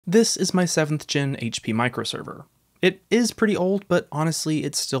This is my 7th gen HP microserver. It is pretty old, but honestly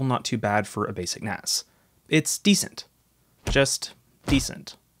it's still not too bad for a basic NAS. It's decent. Just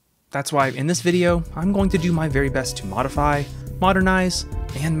decent. That's why in this video, I'm going to do my very best to modify, modernize,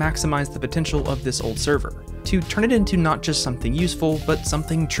 and maximize the potential of this old server, to turn it into not just something useful, but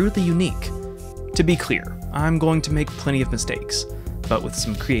something truly unique. To be clear, I'm going to make plenty of mistakes, but with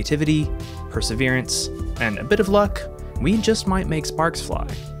some creativity, perseverance, and a bit of luck, we just might make sparks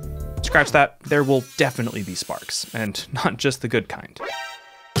fly. Scratch that, there will definitely be sparks, and not just the good kind.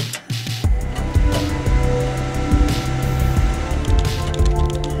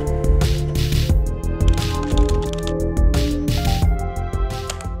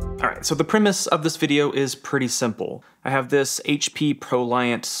 Alright, so the premise of this video is pretty simple. I have this HP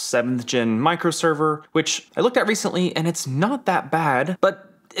ProLiant 7th gen microserver, which I looked at recently and it's not that bad, but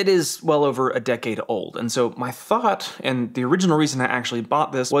it is well over a decade old. And so my thought, and the original reason I actually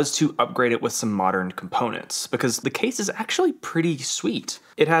bought this, was to upgrade it with some modern components, because the case is actually pretty sweet.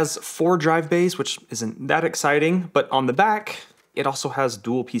 It has 4 drive bays, which isn't that exciting, but on the back, it also has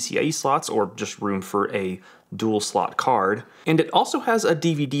dual PCIe slots, or just room for a dual slot card. And it also has a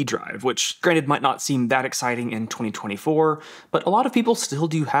DVD drive, which granted might not seem that exciting in 2024, but a lot of people still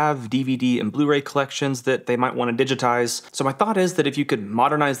do have DVD and Blu-ray collections that they might want to digitize. So my thought is that if you could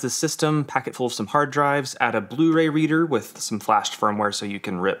modernize this system, pack it full of some hard drives, add a Blu-ray reader with some flashed firmware so you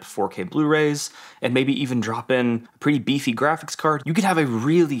can rip 4K Blu-rays, and maybe even drop in a pretty beefy graphics card, you could have a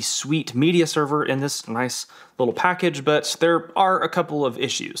really sweet media server in this nice little package, but there are a couple of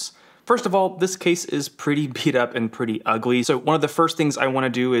issues. First of all, this case is pretty beat up and pretty ugly, so one of the first things I want to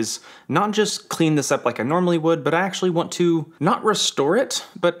do is not just clean this up like I normally would, but I actually want to not restore it,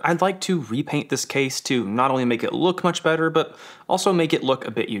 but I'd like to repaint this case to not only make it look much better, but also make it look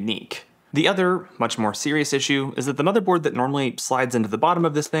a bit unique. The other, much more serious issue is that the motherboard that normally slides into the bottom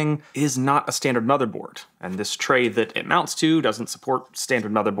of this thing is not a standard motherboard, and this tray that it mounts to doesn't support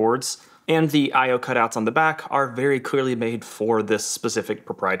standard motherboards. And the I/O cutouts on the back are very clearly made for this specific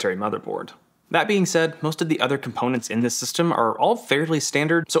proprietary motherboard. That being said, most of the other components in this system are all fairly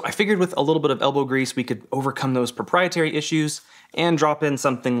standard, so I figured with a little bit of elbow grease we could overcome those proprietary issues and drop in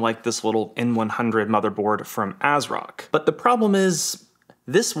something like this little N100 motherboard from ASRock. But the problem is,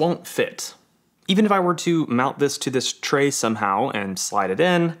 this won't fit. Even if I were to mount this to this tray somehow and slide it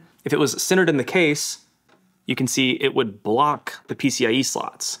in, if it was centered in the case, you can see it would block the PCIe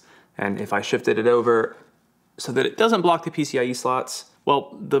slots. And if I shifted it over so that it doesn't block the PCIe slots,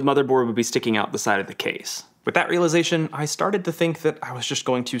 well, the motherboard would be sticking out the side of the case. With that realization, I started to think that I was just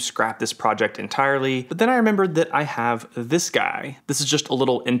going to scrap this project entirely, but then I remembered that I have this guy. This is just a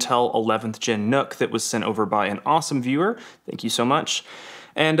little Intel 11th gen NUC that was sent over by an awesome viewer. Thank you so much.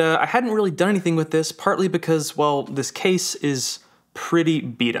 And I hadn't really done anything with this, partly because, well, this case is pretty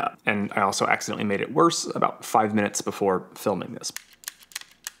beat up. And I also accidentally made it worse about 5 minutes before filming this.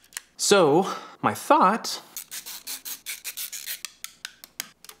 So, my thought...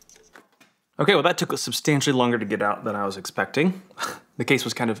 Okay, well that took substantially longer to get out than I was expecting. The case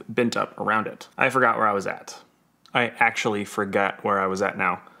was kind of bent up around it. I forgot where I was at. I actually forgot where I was at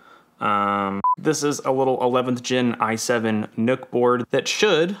now. This is a little 11th gen i7 NUC board that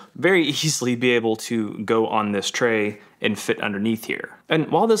should very easily be able to go on this tray and fit underneath here. And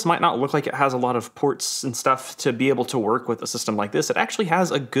while this might not look like it has a lot of ports and stuff to be able to work with a system like this, it actually has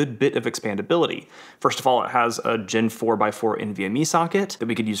a good bit of expandability. First of all, it has a Gen 4x4 NVMe socket that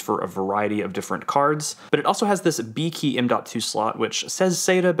we could use for a variety of different cards, but it also has this B key M.2 slot, which says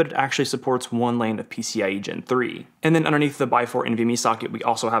SATA, but it actually supports 1 lane of PCIe Gen 3. And then underneath the x4 NVMe socket, we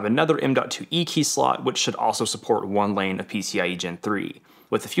also have another M.2 E key slot, which should also support 1 lane of PCIe Gen 3.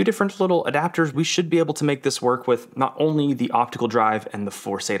 With a few different little adapters, we should be able to make this work with not only the optical drive and the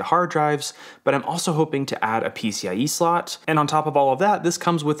 4 SATA hard drives, but I'm also hoping to add a PCIe slot. And on top of all of that, this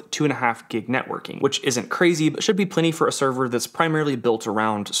comes with 2.5 gig networking, which isn't crazy, but should be plenty for a server that's primarily built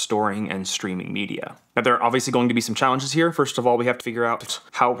around storing and streaming media. Now, there are obviously going to be some challenges here. First of all, we have to figure out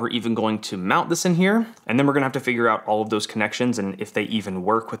how we're even going to mount this in here. And then we're gonna have to figure out all of those connections and if they even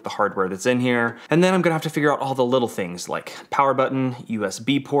work with the hardware that's in here. And then I'm gonna have to figure out all the little things like power button,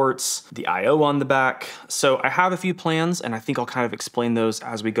 USB ports, the I/O on the back. So I have a few plans and I think I'll kind of explain those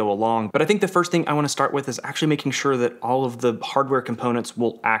as we go along. But I think the first thing I wanna start with is actually making sure that all of the hardware components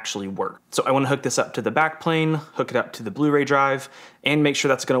will actually work. So I wanna hook this up to the back plane, hook it up to the Blu-ray drive, and make sure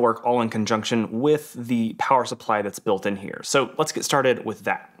that's gonna work all in conjunction with the power supply that's built in here. So let's get started with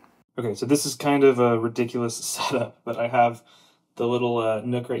that. Okay, so this is kind of a ridiculous setup, but I have the little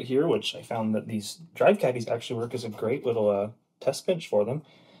NUC right here, which I found that these drive caddies actually work as a great little test bench for them.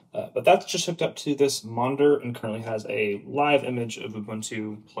 But that's just hooked up to this monitor and currently has a live image of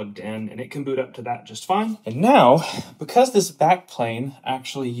Ubuntu plugged in, and it can boot up to that just fine. And now, because this backplane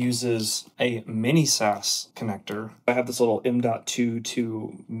actually uses a mini SAS connector, I have this little M.2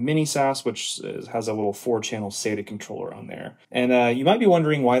 to mini SAS, which has a little 4-channel SATA controller on there. And you might be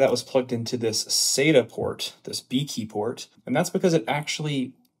wondering why that was plugged into this SATA port, this B key port, and that's because it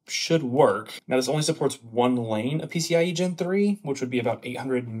actually should work. Now this only supports one lane of PCIe Gen 3, which would be about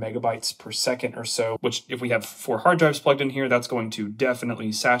 800 megabytes per second or so, which if we have 4 hard drives plugged in here, that's going to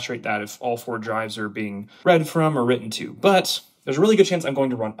definitely saturate that if all 4 drives are being read from or written to. But there's a really good chance I'm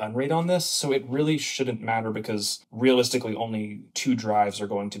going to run unraid on this, so it really shouldn't matter because realistically only 2 drives are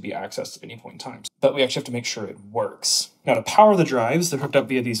going to be accessed at any point in time. But we actually have to make sure it works. Now to power the drives, they're hooked up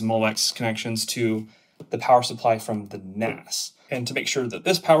via these Molex connections to the power supply from the NAS. And to make sure that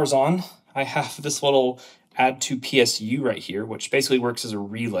this powers on, I have this little add to PSU right here, which basically works as a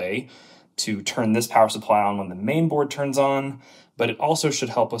relay to turn this power supply on when the main board turns on, but it also should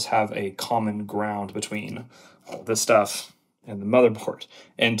help us have a common ground between all this stuff and the motherboard.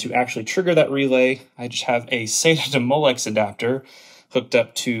 And to actually trigger that relay, I just have a SATA to Molex adapter hooked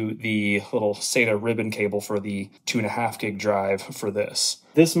up to the little SATA ribbon cable for the 2.5 gig drive for this.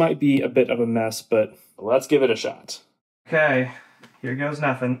 This might be a bit of a mess, but let's give it a shot. Okay, here goes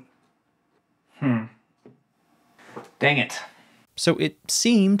nothing. Dang it. So it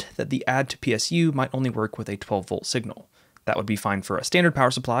seemed that the add to PSU might only work with a 12-volt signal. That would be fine for a standard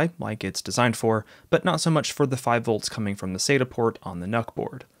power supply, like it's designed for, but not so much for the 5 volts coming from the SATA port on the NUC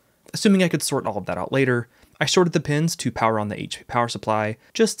board. Assuming I could sort all of that out later, I sorted the pins to power on the HP power supply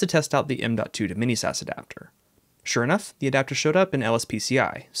just to test out the M.2 to mini SAS adapter. Sure enough, the adapter showed up in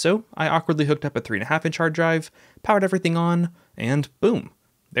LSPCI, so I awkwardly hooked up a 3.5-inch hard drive, powered everything on, and boom,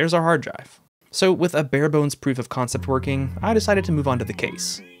 there's our hard drive. So with a bare bones proof of concept working, I decided to move on to the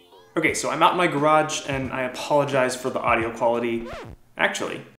case. Okay, so I'm out in my garage, and I apologize for the audio quality.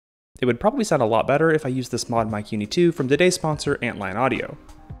 Actually, it would probably sound a lot better if I used this Mod Mic Uni 2 from today's sponsor, Antlion Audio.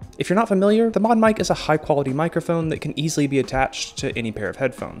 If you're not familiar, the Mod Mic is a high-quality microphone that can easily be attached to any pair of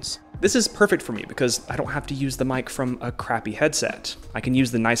headphones. This is perfect for me because I don't have to use the mic from a crappy headset. I can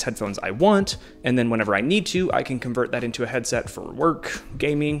use the nice headphones I want, and then whenever I need to, I can convert that into a headset for work,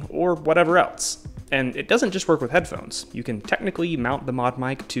 gaming, or whatever else. And it doesn't just work with headphones. You can technically mount the Mod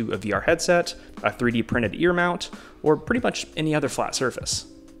Mic to a VR headset, a 3D printed ear mount, or pretty much any other flat surface.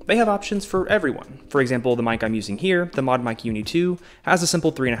 They have options for everyone. For example, the mic I'm using here, the Mod Mic Uni 2, has a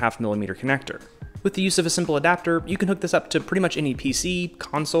simple 3.5mm connector. With the use of a simple adapter, you can hook this up to pretty much any PC,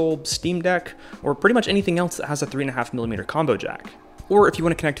 console, Steam Deck, or pretty much anything else that has a 3.5mm combo jack. Or if you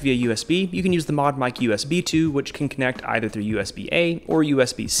want to connect via USB, you can use the Mod Mic USB 2, which can connect either through USB-A or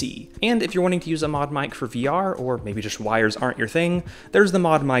USB-C. And if you're wanting to use a Mod Mic for VR, or maybe just wires aren't your thing, there's the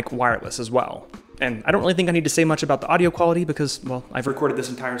Mod Mic wireless as well. And I don't really think I need to say much about the audio quality because, well, I've recorded this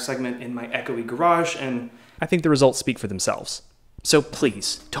entire segment in my echoey garage, and I think the results speak for themselves. So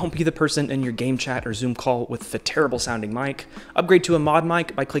please, don't be the person in your game chat or Zoom call with the terrible sounding mic. Upgrade to a Mod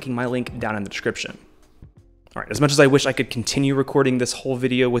Mic by clicking my link down in the description. All right, as much as I wish I could continue recording this whole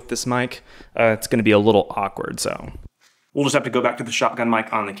video with this mic, it's gonna be a little awkward, so we'll just have to go back to the shotgun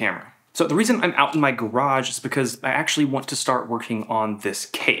mic on the camera. So the reason I'm out in my garage is because I actually want to start working on this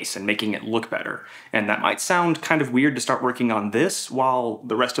case and making it look better. And that might sound kind of weird to start working on this while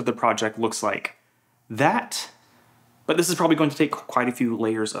the rest of the project looks like that. But this is probably going to take quite a few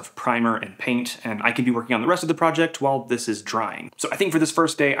layers of primer and paint, and I can be working on the rest of the project while this is drying. So I think for this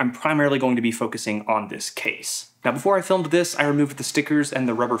first day, I'm primarily going to be focusing on this case. Now before I filmed this, I removed the stickers and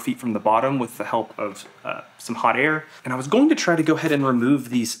the rubber feet from the bottom with the help of some hot air, and I was going to try to go ahead and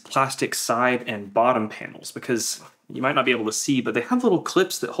remove these plastic side and bottom panels because you might not be able to see, but they have little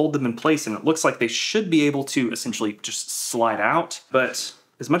clips that hold them in place, and it looks like they should be able to essentially just slide out, but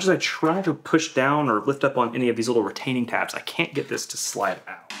as much as I try to push down or lift up on any of these little retaining tabs, I can't get this to slide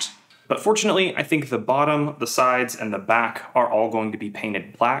out. But fortunately, I think the bottom, the sides, and the back are all going to be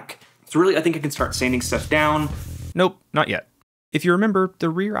painted black. So really, I think I can start sanding stuff down. Nope, not yet. If you remember, the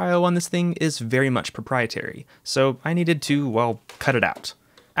rear I/O on this thing is very much proprietary, so I needed to, well, cut it out.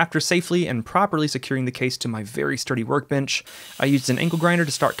 After safely and properly securing the case to my very sturdy workbench, I used an angle grinder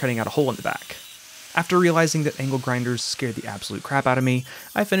to start cutting out a hole in the back. After realizing that angle grinders scared the absolute crap out of me,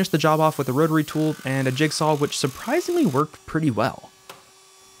 I finished the job off with a rotary tool and a jigsaw, which surprisingly worked pretty well.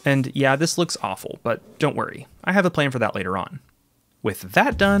 And yeah, this looks awful, but don't worry, I have a plan for that later on. With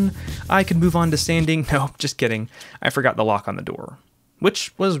that done, I could move on to sanding. No, just kidding, I forgot the lock on the door,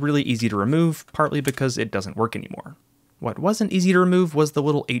 which was really easy to remove, partly because it doesn't work anymore. What wasn't easy to remove was the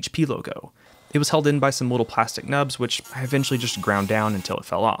little HP logo. It was held in by some little plastic nubs, which I eventually just ground down until it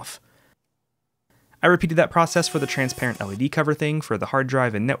fell off. I repeated that process for the transparent LED cover thing for the hard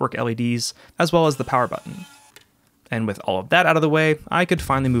drive and network LEDs, as well as the power button. And with all of that out of the way, I could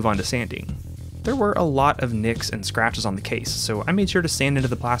finally move on to sanding. There were a lot of nicks and scratches on the case, so I made sure to sand into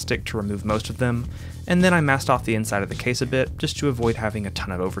the plastic to remove most of them, and then I masked off the inside of the case a bit just to avoid having a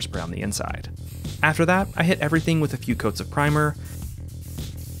ton of overspray on the inside. After that, I hit everything with a few coats of primer,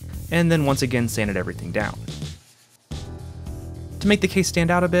 and then once again sanded everything down. To make the case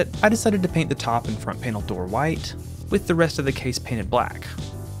stand out a bit, I decided to paint the top and front panel door white, with the rest of the case painted black.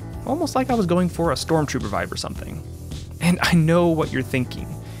 Almost like I was going for a stormtrooper vibe or something. And I know what you're thinking.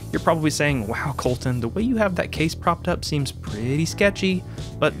 You're probably saying, wow, Colton, the way you have that case propped up seems pretty sketchy,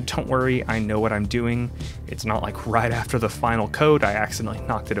 but don't worry, I know what I'm doing. It's not like right after the final coat, I accidentally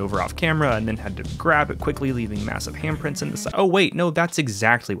knocked it over off camera and then had to grab it quickly, leaving massive handprints in the side. Oh wait, no, that's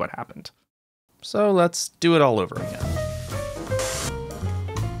exactly what happened. So let's do it all over again.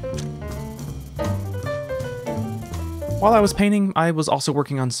 While I was painting, I was also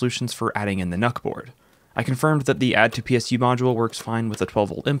working on solutions for adding in the NUC board. I confirmed that the Add to PSU module works fine with a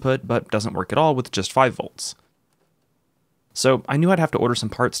 12-volt input, but doesn't work at all with just 5 volts. So I knew I'd have to order some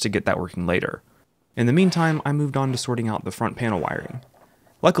parts to get that working later. In the meantime, I moved on to sorting out the front panel wiring.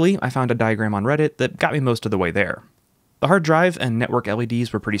 Luckily, I found a diagram on Reddit that got me most of the way there. The hard drive and network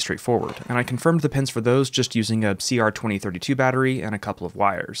LEDs were pretty straightforward, and I confirmed the pins for those just using a CR2032 battery and a couple of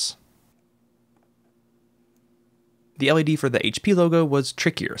wires. The LED for the HP logo was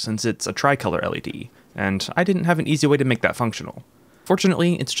trickier since it's a tricolor LED, and I didn't have an easy way to make that functional.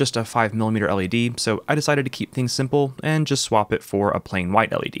 Fortunately, it's just a 5mm LED, so I decided to keep things simple and just swap it for a plain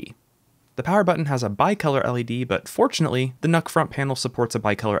white LED. The power button has a bicolor LED, but fortunately, the NUC front panel supports a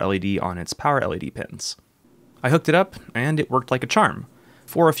bicolor LED on its power LED pins. I hooked it up, and it worked like a charm,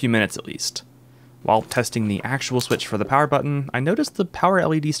 for a few minutes at least. While testing the actual switch for the power button, I noticed the power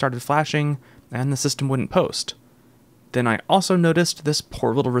LED started flashing, and the system wouldn't post. Then I also noticed this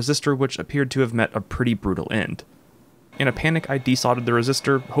poor little resistor which appeared to have met a pretty brutal end. In a panic, I desoldered the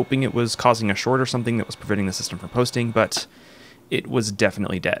resistor, hoping it was causing a short or something that was preventing the system from posting, but it was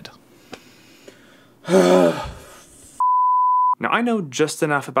definitely dead. Now, I know just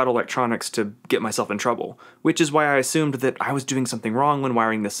enough about electronics to get myself in trouble, which is why I assumed that I was doing something wrong when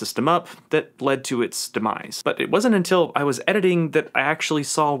wiring this system up that led to its demise. But it wasn't until I was editing that I actually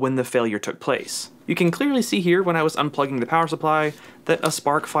saw when the failure took place. You can clearly see here when I was unplugging the power supply that a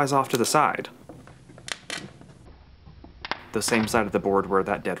spark flies off to the side. The same side of the board where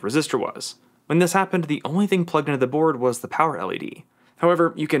that dead resistor was. When this happened, the only thing plugged into the board was the power LED.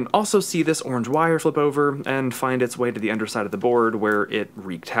 However, you can also see this orange wire flip over and find its way to the underside of the board where it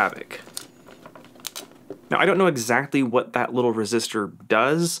wreaked havoc. Now, I don't know exactly what that little resistor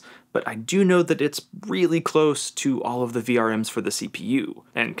does, but I do know that it's really close to all of the VRMs for the CPU.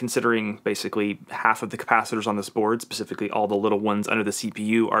 And considering basically half of the capacitors on this board, specifically all the little ones under the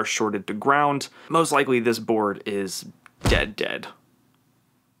CPU, are shorted to ground, most likely this board is dead.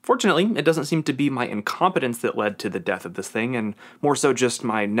 Fortunately, it doesn't seem to be my incompetence that led to the death of this thing, and more so just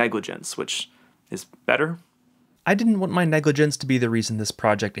my negligence, which is better. I didn't want my negligence to be the reason this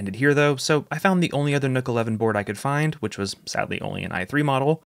project ended here though, so I found the only other NUC 11 board I could find, which was sadly only an i3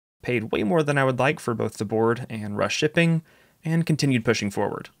 model, paid way more than I would like for both the board and rush shipping, and continued pushing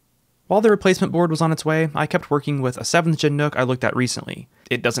forward. While the replacement board was on its way, I kept working with a 7th gen NUC I looked at recently.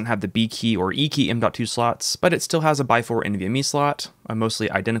 It doesn't have the B key or E key M.2 slots, but it still has a x4 NVMe slot, a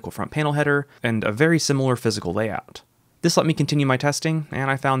mostly identical front panel header, and a very similar physical layout. This let me continue my testing, and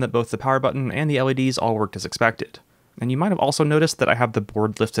I found that both the power button and the LEDs all worked as expected. And you might have also noticed that I have the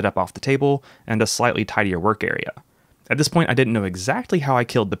board lifted up off the table and a slightly tidier work area. At this point, I didn't know exactly how I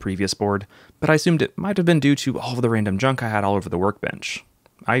killed the previous board, but I assumed it might have been due to all of the random junk I had all over the workbench.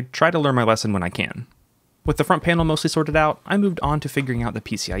 I try to learn my lesson when I can. With the front panel mostly sorted out, I moved on to figuring out the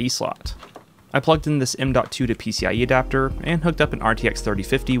PCIe slot. I plugged in this M.2 to PCIe adapter and hooked up an RTX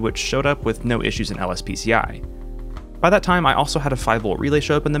 3050 which showed up with no issues in LSPCI. By that time, I also had a 5V relay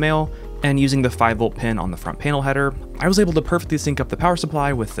show up in the mail, and using the 5V pin on the front panel header, I was able to perfectly sync up the power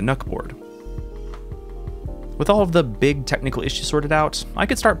supply with the NUC board. With all of the big technical issues sorted out, I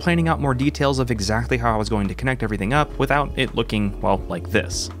could start planning out more details of exactly how I was going to connect everything up without it looking, well, like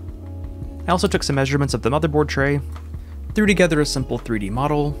this. I also took some measurements of the motherboard tray, threw together a simple 3D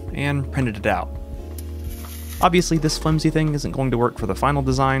model, and printed it out. Obviously, this flimsy thing isn't going to work for the final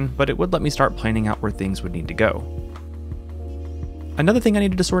design, but it would let me start planning out where things would need to go. Another thing I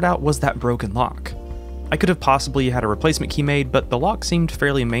needed to sort out was that broken lock. I could have possibly had a replacement key made, but the lock seemed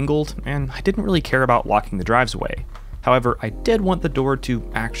fairly mangled, and I didn't really care about locking the drives away. However, I did want the door to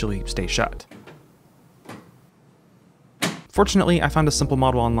actually stay shut. Fortunately, I found a simple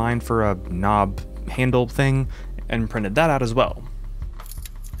model online for a knob handle thing and printed that out as well.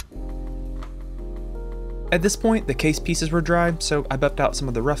 At this point, the case pieces were dry, so I buffed out some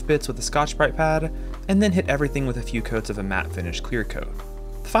of the rough bits with a Scotch-Brite pad, and then hit everything with a few coats of a matte finish clear coat.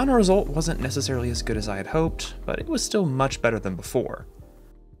 The final result wasn't necessarily as good as I had hoped, but it was still much better than before.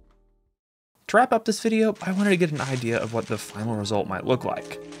 To wrap up this video, I wanted to get an idea of what the final result might look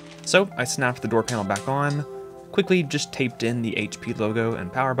like. So I snapped the door panel back on, quickly just taped in the HP logo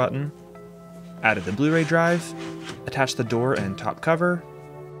and power button, added the Blu-ray drive, attached the door and top cover,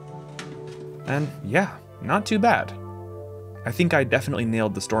 and yeah, not too bad. I think I definitely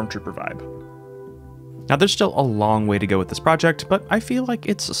nailed the Stormtrooper vibe. Now there's still a long way to go with this project, but I feel like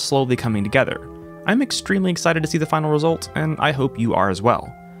it's slowly coming together. I'm extremely excited to see the final result, and I hope you are as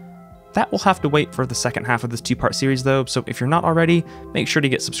well. That will have to wait for the second half of this two-part series though, so if you're not already, make sure to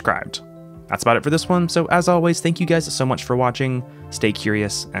get subscribed. That's about it for this one, so as always, thank you guys so much for watching, stay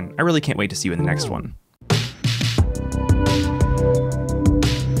curious, and I really can't wait to see you in the next one.